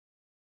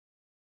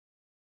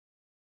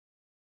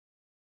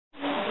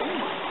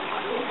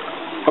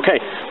Okay,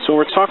 so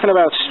we're talking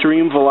about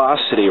stream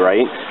velocity,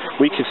 right?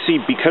 We can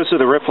see, because of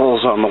the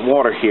ripples on the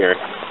water here,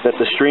 that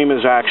the stream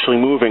is actually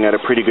moving at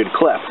a pretty good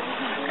clip.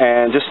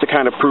 And just to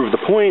kind of prove the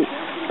point,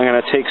 I'm going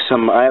to take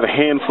I have a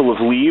handful of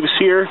leaves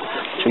here,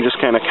 and just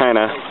kind of,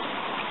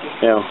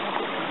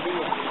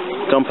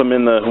 dump them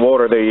in the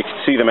water there. You can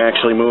see them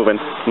actually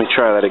moving. Let me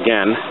try that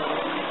again.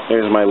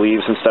 There's my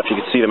leaves and stuff. You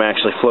can see them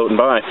actually floating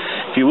by.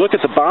 If you look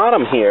at the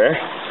bottom here,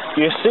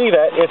 you see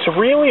that it's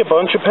really a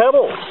bunch of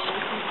pebbles.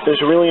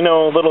 There's really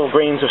no little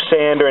grains of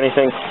sand or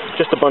anything,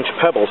 just a bunch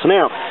of pebbles.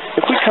 Now,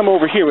 if we come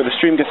over here where the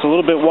stream gets a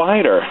little bit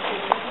wider,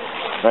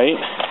 right?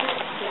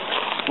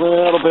 A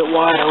little bit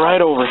wider right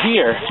over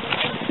here,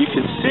 you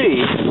can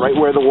see, right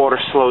where the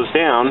water slows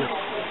down,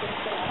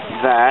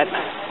 that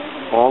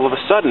all of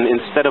a sudden,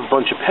 instead of a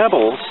bunch of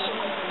pebbles,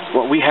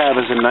 what we have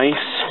is a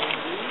nice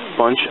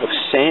bunch of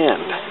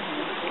sand.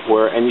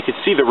 And you can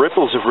see the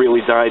ripples have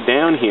really died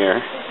down here.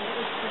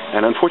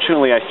 And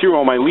unfortunately, I threw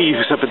all my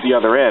leaves up at the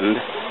other end.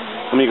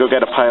 Let me go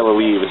get a pile of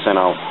leaves, and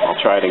I'll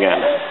try it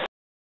again.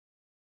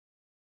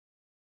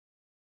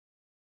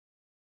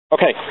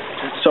 Okay,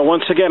 so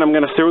once again, I'm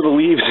going to throw the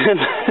leaves in.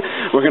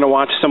 We're going to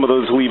watch some of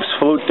those leaves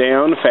float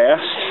down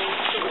fast.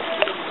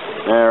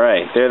 All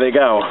right, there they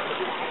go.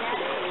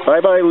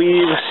 Bye-bye,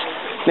 leaves.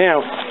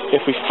 Now,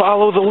 if we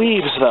follow the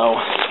leaves, though,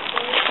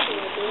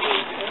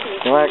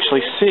 you'll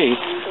actually see,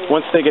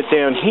 once they get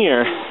down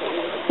here,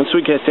 once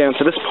we get down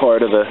to this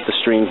part of the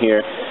stream here,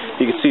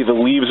 you can see the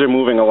leaves are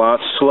moving a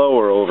lot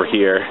slower over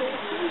here.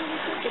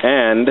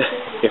 And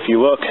if you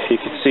look, you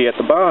can see at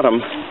the bottom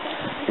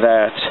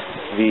that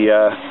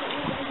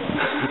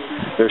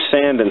there's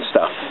sand and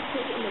stuff.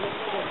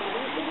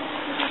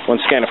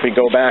 Once again, if we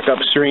go back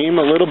upstream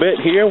a little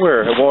bit here,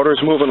 where the water's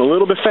moving a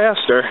little bit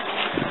faster,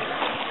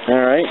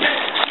 all right,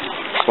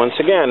 once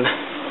again,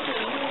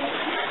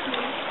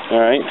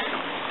 all right,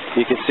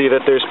 you can see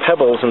that there's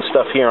pebbles and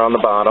stuff here on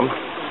the bottom.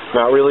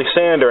 Not really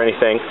sand or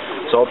anything.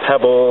 It's all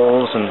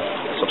pebbles and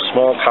some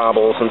small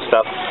cobbles and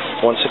stuff.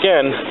 Once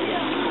again,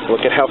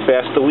 look at how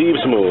fast the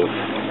leaves move.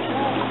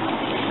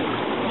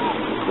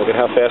 Look at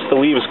how fast the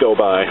leaves go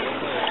by.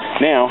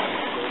 Now,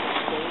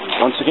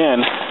 once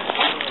again,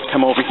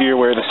 come over here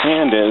where the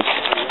sand is,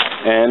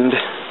 and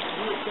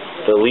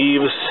the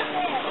leaves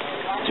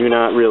do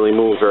not really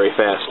move very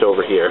fast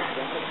over here.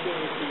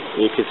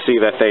 You can see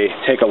that they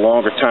take a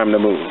longer time to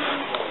move.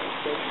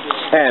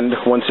 And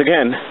once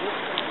again,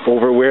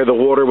 over where the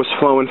water was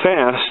flowing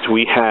fast,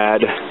 we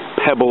had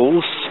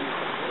pebbles,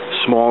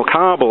 small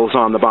cobbles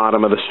on the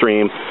bottom of the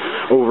stream.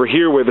 Over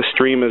here where the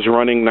stream is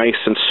running nice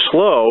and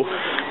slow,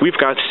 we've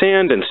got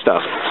sand and stuff.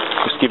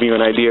 Just give you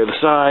an idea of the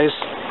size.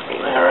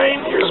 All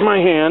right, here's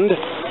my hand.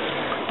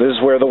 This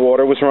is where the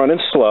water was running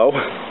slow.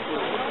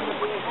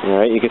 All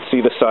right, you can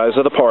see the size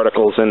of the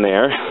particles in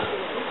there.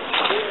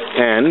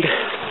 And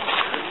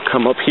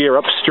come up here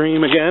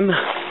upstream again.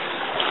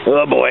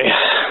 Oh boy.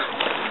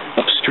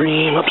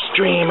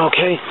 Upstream,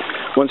 okay.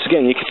 Once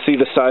again, you can see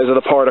the size of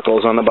the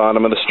particles on the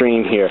bottom of the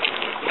stream here.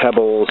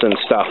 Pebbles and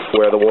stuff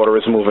where the water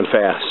is moving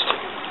fast.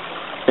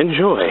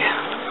 Enjoy.